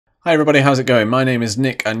Hi everybody, how's it going? My name is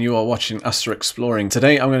Nick and you are watching AstroExploring.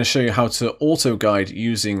 Today I'm going to show you how to auto-guide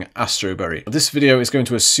using Astroberry. This video is going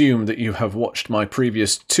to assume that you have watched my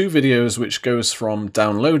previous two videos, which goes from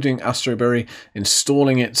downloading Astroberry,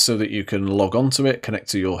 installing it so that you can log onto it,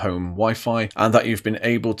 connect to your home Wi-Fi, and that you've been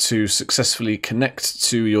able to successfully connect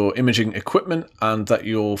to your imaging equipment, and that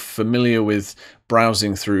you're familiar with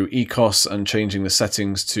browsing through ECOS and changing the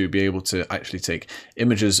settings to be able to actually take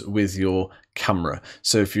images with your camera.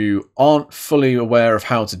 So if you aren't fully aware of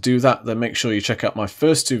how to do that, then make sure you check out my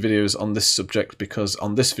first two videos on this subject, because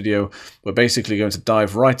on this video we're basically going to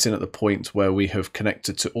dive right in at the point where we have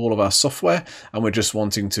connected to all of our software and we're just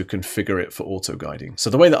wanting to configure it for auto guiding. So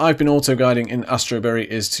the way that I've been auto guiding in Astroberry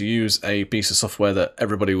is to use a piece of software that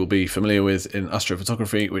everybody will be familiar with in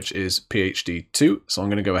astrophotography, which is PHD2. So I'm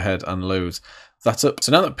going to go ahead and load that up.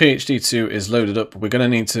 So now that PHD2 is loaded up, we're going to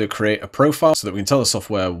need to create a profile so that we can tell the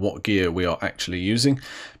software what gear we are actually using.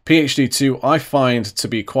 PHD2 I find to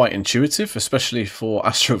be quite intuitive, especially for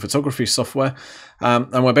astrophotography software,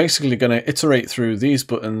 and we're basically going to iterate through these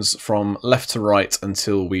buttons from left to right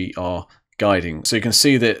until we are guiding. So you can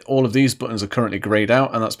see that all of these buttons are currently grayed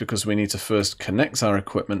out, and that's because we need to first connect our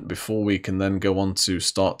equipment before we can then go on to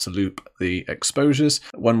start to loop the exposures.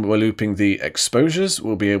 When we're looping the exposures,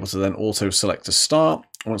 we'll be able to then auto select a star.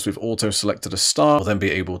 Once we've auto selected a star, we'll then be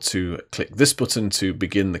able to click this button to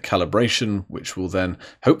begin the calibration, which will then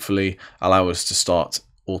hopefully allow us to start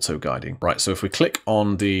auto guiding. Right, so if we click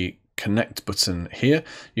on the connect button here,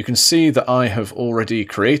 you can see that I have already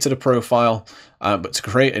created a profile, but to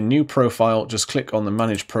create a new profile, just click on the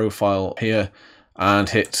manage profile here and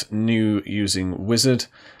hit new using wizard.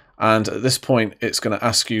 And at this point, it's going to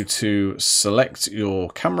ask you to select your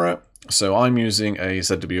camera. So I'm using a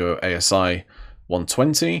ZWO ASI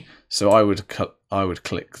 120, so I would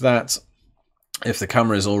click that. If the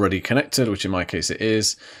camera is already connected, which in my case it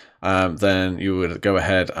is, then you would go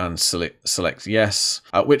ahead and select yes,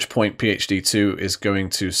 at which point PHD2 is going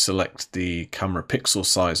to select the camera pixel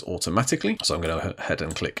size automatically. So I'm going to go ahead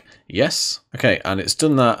and click yes. Okay, and it's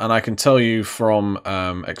done that, and I can tell you from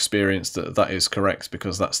experience that that is correct,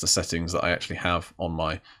 because that's the settings that I actually have on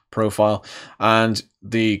my profile. And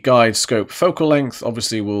the guide scope focal length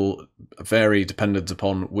obviously will vary dependent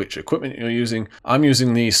upon which equipment you're using. I'm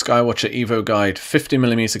using the Skywatcher Evo Guide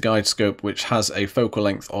 50mm guide scope, which has a focal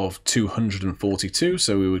length of 242,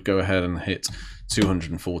 so we would go ahead and hit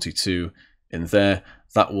 242 in there.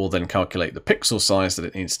 That will then calculate the pixel size that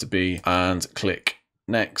it needs to be, and click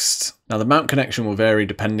next. Now the mount connection will vary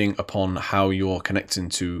depending upon how you're connecting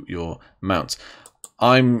to your mount.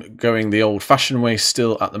 I'm going the old-fashioned way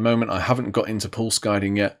still at the moment. I haven't got into pulse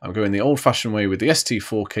guiding yet. I'm going the old-fashioned way with the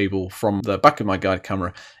ST4 cable from the back of my guide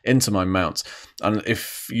camera into my mount. And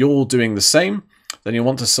if you're doing the same, then you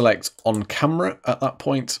want to select on camera at that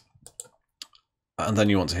point, and then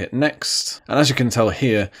you want to hit next. And as you can tell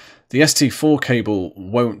here, the ST4 cable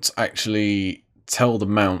won't actually tell the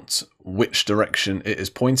mount which direction it is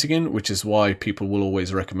pointing in, which is why people will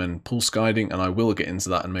always recommend pulse guiding, and I will get into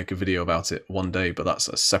that and make a video about it one day, but that's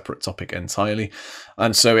a separate topic entirely.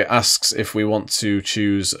 And so it asks if we want to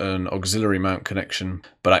choose an auxiliary mount connection,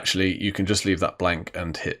 but actually you can just leave that blank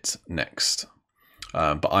and hit next.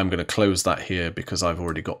 But I'm going to close that here because I've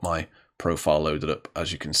already got my profile loaded up,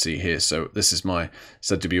 as you can see here. So this is my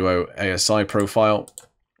ZWO ASI profile.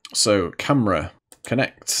 So camera,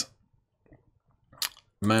 connect,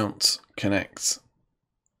 mount, connect,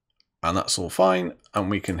 and that's all fine, and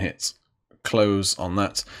we can hit close on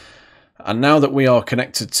that. And now that we are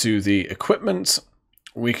connected to the equipment,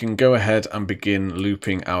 we can go ahead and begin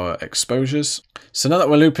looping our exposures. So now that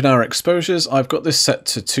we're looping our exposures, I've got this set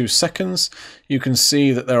to 2 seconds. You can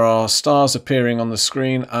see that there are stars appearing on the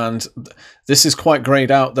screen, and this is quite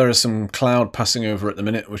grayed out. There is some cloud passing over at the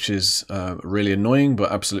minute, which is really annoying,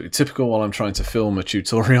 but absolutely typical while I'm trying to film a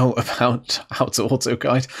tutorial about how to auto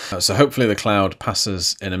guide. So hopefully the cloud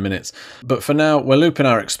passes in a minute. But for now, we're looping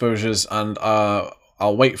our exposures, and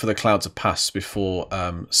I'll wait for the cloud to pass before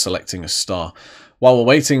selecting a star. While we're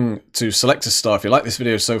waiting to select a star, if you like this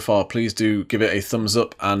video so far, please do give it a thumbs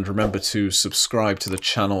up, and remember to subscribe to the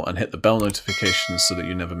channel and hit the bell notifications so that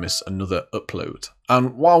you never miss another upload.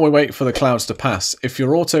 And while we wait for the clouds to pass, if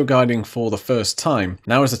you're auto guiding for the first time,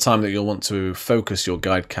 now is the time that you'll want to focus your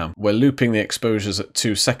guide cam. We're looping the exposures at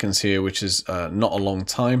 2 seconds here, which is not a long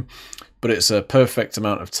time, but it's a perfect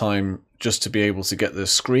amount of time just to be able to get the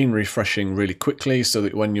screen refreshing really quickly, so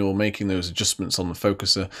that when you're making those adjustments on the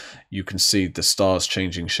focuser, you can see the stars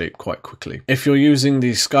changing shape quite quickly. If you're using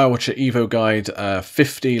the Skywatcher Evo Guide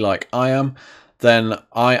 50 like I am, then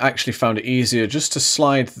I actually found it easier just to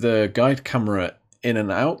slide the guide camera in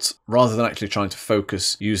and out rather than actually trying to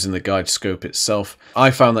focus using the guide scope itself.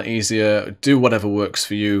 I found that easier. Do whatever works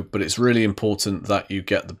for you, but it's really important that you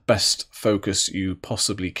get the best focus you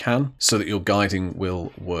possibly can so that your guiding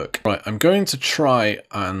will work. Right, I'm going to try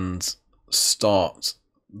and start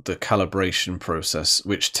the calibration process,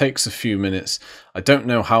 which takes a few minutes. I don't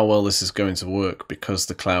know how well this is going to work because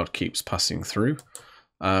the cloud keeps passing through,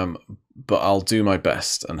 but I'll do my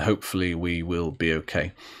best and hopefully we will be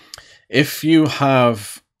okay. If you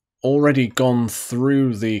have already gone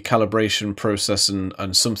through the calibration process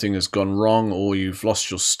and something has gone wrong, or you've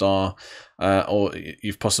lost your star, or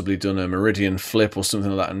you've possibly done a meridian flip or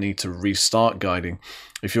something like that and need to restart guiding,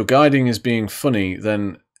 if your guiding is being funny,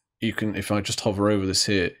 then you can, if I just hover over this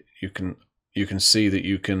here, you can see that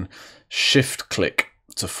you can shift click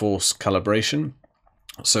to force calibration.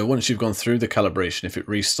 So once you've gone through the calibration, if it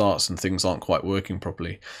restarts and things aren't quite working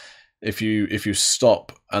properly, if you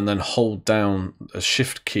stop and then hold down a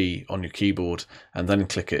shift key on your keyboard and then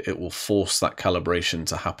click it, it will force that calibration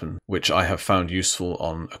to happen, which I have found useful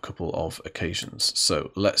on a couple of occasions.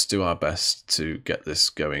 So let's do our best to get this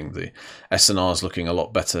going. The SNR is looking a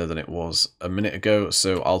lot better than it was a minute ago,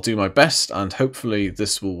 so I'll do my best and hopefully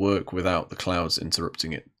this will work without the clouds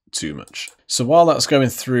interrupting it too much. So while that's going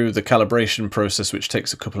through the calibration process, which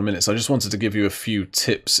takes a couple of minutes, I just wanted to give you a few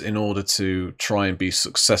tips in order to try and be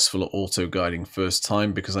successful at auto guiding first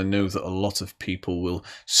time, because I know that a lot of people will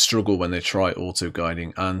struggle when they try auto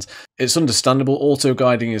guiding, and it's understandable. Auto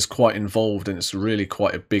guiding is quite involved and it's really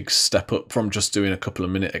quite a big step up from just doing a couple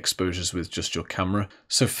of minute exposures with just your camera.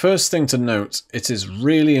 So first thing to note, it is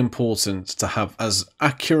really important to have as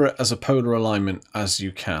accurate as a polar alignment as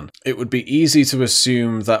you can. It would be easy to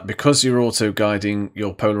assume that because you're auto guiding,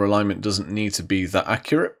 your polar alignment doesn't need to be that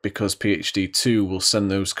accurate because PHD2 will send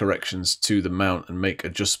those corrections to the mount and make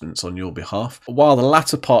adjustments on your behalf. While the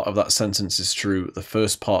latter part of that sentence is true, the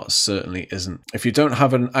first part certainly isn't. If you don't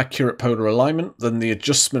have an accurate polar alignment, then the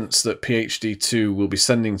adjustments that PHD2 will be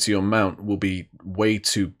sending to your mount will be way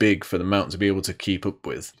too big for the mount to be able to keep up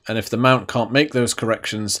with. And if the mount can't make those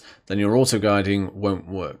corrections, then your auto guiding won't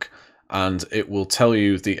work. And it will tell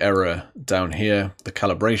you the error down here, the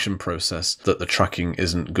calibration process, that the tracking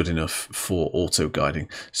isn't good enough for auto guiding.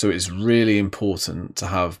 So it's really important to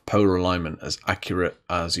have polar alignment as accurate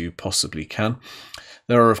as you possibly can.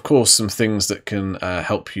 There are, of course, some things that can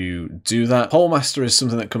help you do that. Polemaster is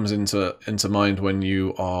something that comes into mind when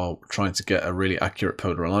you are trying to get a really accurate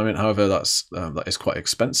polar alignment. However, that is quite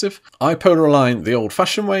expensive. I polar align the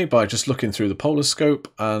old-fashioned way by just looking through the polar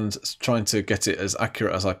scope and trying to get it as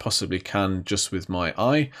accurate as I possibly can just with my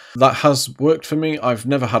eye. That has worked for me. I've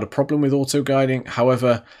never had a problem with auto guiding.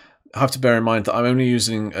 However, I have to bear in mind that I'm only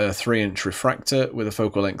using a 3-inch refractor with a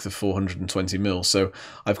focal length of 420mm, so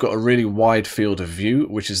I've got a really wide field of view,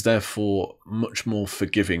 which is therefore much more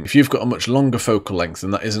forgiving. If you've got a much longer focal length,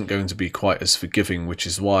 then that isn't going to be quite as forgiving, which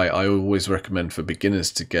is why I always recommend for beginners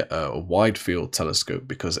to get a wide field telescope,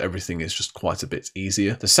 because everything is just quite a bit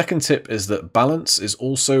easier. The second tip is that balance is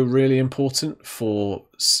also really important for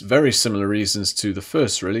very similar reasons to the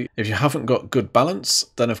first, really. If you haven't got good balance,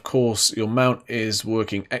 then of course your mount is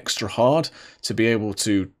working extra hard to be able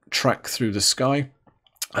to track through the sky.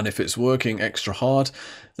 And if it's working extra hard,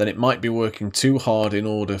 then it might be working too hard in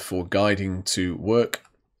order for guiding to work,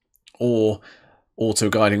 or auto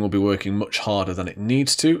guiding will be working much harder than it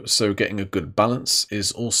needs to, so getting a good balance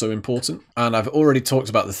is also important. And I've already talked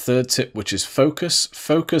about the third tip, which is focus.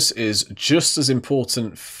 Focus is just as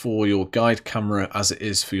important for your guide camera as it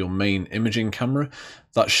is for your main imaging camera.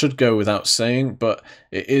 That should go without saying, but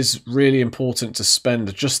it is really important to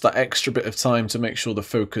spend just that extra bit of time to make sure the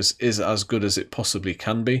focus is as good as it possibly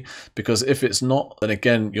can be, because if it's not, then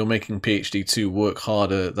again, you're making PHD2 work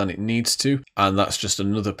harder than it needs to, and that's just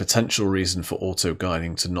another potential reason for auto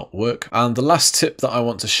guiding to not work. And the last tip that I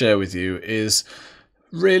want to share with you is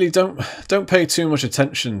really don't pay too much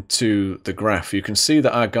attention to the graph. You can see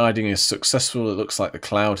that our guiding is successful. It looks like the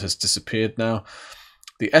cloud has disappeared now.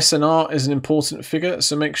 The SNR is an important figure,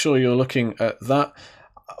 so make sure you're looking at that.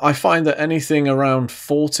 I find that anything around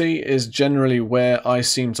 40 is generally where I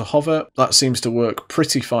seem to hover. That seems to work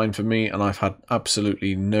pretty fine for me, and I've had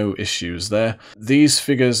absolutely no issues there. These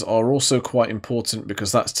figures are also quite important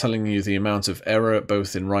because that's telling you the amount of error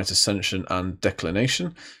both in right ascension and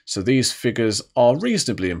declination. So these figures are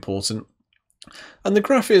reasonably important. And the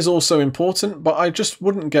graph is also important, but I just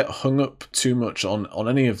wouldn't get hung up too much on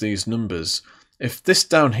any of these numbers. If this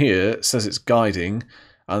down here says it's guiding,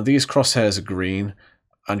 and these crosshairs are green,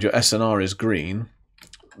 and your SNR is green,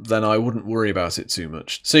 then I wouldn't worry about it too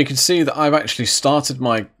much. So you can see that I've actually started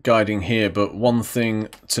my guiding here, but one thing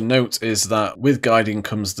to note is that with guiding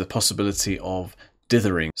comes the possibility of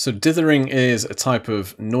dithering. So dithering is a type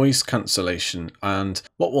of noise cancellation, and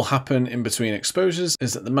what will happen in between exposures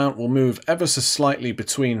is that the mount will move ever so slightly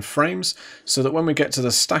between frames, so that when we get to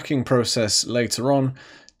the stacking process later on,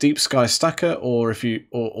 Deep Sky Stacker or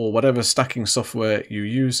whatever stacking software you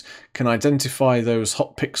use can identify those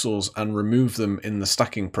hot pixels and remove them in the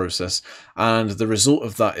stacking process, and the result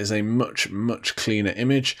of that is a much cleaner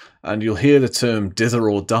image. And you'll hear the term dither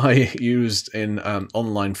or die used in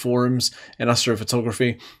online forums in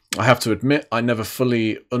astrophotography. I have to admit, I never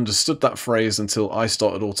fully understood that phrase until I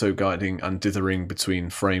started auto-guiding and dithering between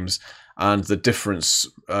frames, and the difference,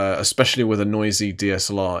 especially with a noisy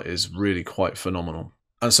DSLR, is really quite phenomenal.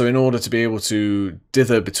 And so in order to be able to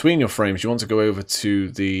dither between your frames, you want to go over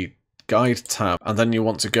to the Guide tab, and then you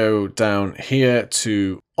want to go down here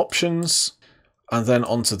to Options, and then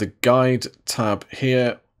onto the Guide tab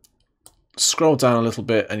here. Scroll down a little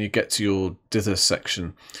bit and you get to your dither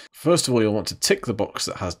section. First of all, you'll want to tick the box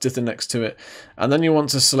that has dither next to it, and then you want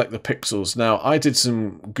to select the pixels. Now, I did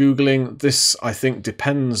some Googling. This, I think,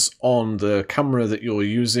 depends on the camera that you're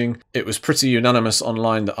using. It was pretty unanimous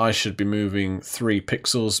online that I should be moving 3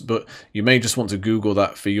 pixels, but you may just want to Google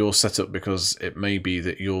that for your setup, because it may be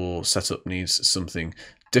that your setup needs something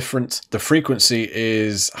different. The frequency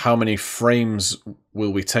is how many frames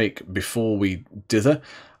will we take before we dither,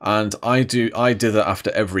 and I dither after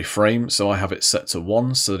every frame, so I have it set to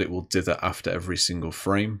 1 so that it will dither after every single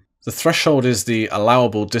frame. The threshold is the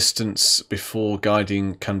allowable distance before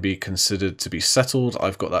guiding can be considered to be settled.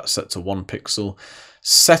 I've got that set to 1 pixel.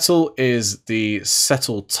 Settle is the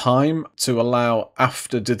settle time to allow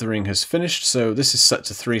after dithering has finished, so this is set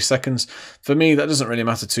to 3 seconds. For me, that doesn't really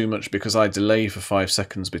matter too much because I delay for 5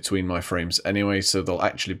 seconds between my frames anyway, so there'll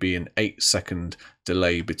actually be an 8-second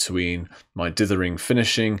delay between my dithering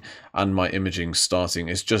finishing and my imaging starting.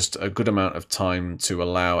 It's just a good amount of time to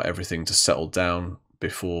allow everything to settle down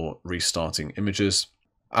before restarting images.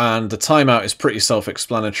 And the timeout is pretty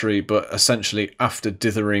self-explanatory, but essentially after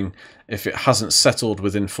dithering, if it hasn't settled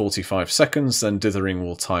within 45 seconds, then dithering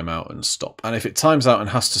will time out and stop. And if it times out and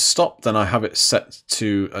has to stop, then I have it set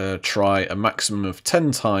to try a maximum of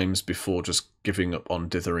 10 times before just giving up on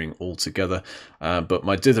dithering altogether. But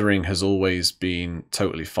my dithering has always been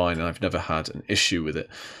totally fine and I've never had an issue with it.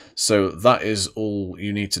 So that is all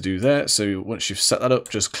you need to do there. So once you've set that up,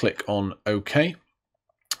 just click on OK.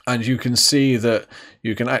 And you can see that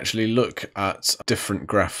you can actually look at different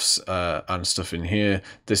graphs and stuff in here.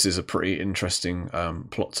 This is a pretty interesting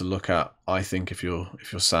plot to look at, I think, if you're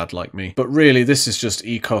sad like me. But really, this is just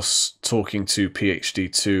ECOS talking to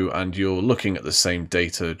PHD2, and you're looking at the same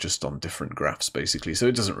data just on different graphs, basically. So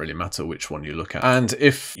it doesn't really matter which one you look at. And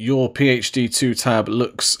if your PHD2 tab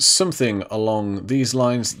looks something along these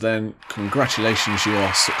lines, then congratulations, you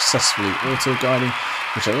are successfully auto-guiding,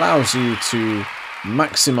 which allows you to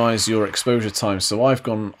maximize your exposure time. So I've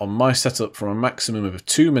gone on my setup from a maximum of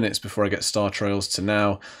 2 minutes before I get star trails to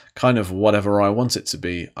now kind of whatever I want it to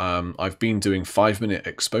be. I've been doing 5-minute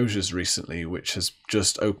exposures recently, which has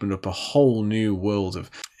just opened up a whole new world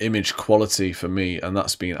of image quality for me, and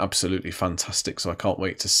that's been absolutely fantastic. So I can't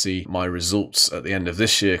wait to see my results at the end of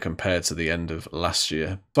this year compared to the end of last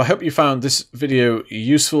year. So I hope you found this video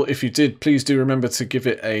useful. If you did, please do remember to give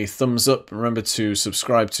it a thumbs up. Remember to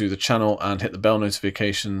subscribe to the channel and hit the bell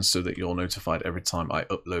notifications so that you're notified every time I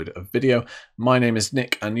upload a video. My name is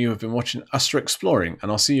Nick and you have been watching AstroExploring,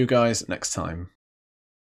 and I'll see you guys next time.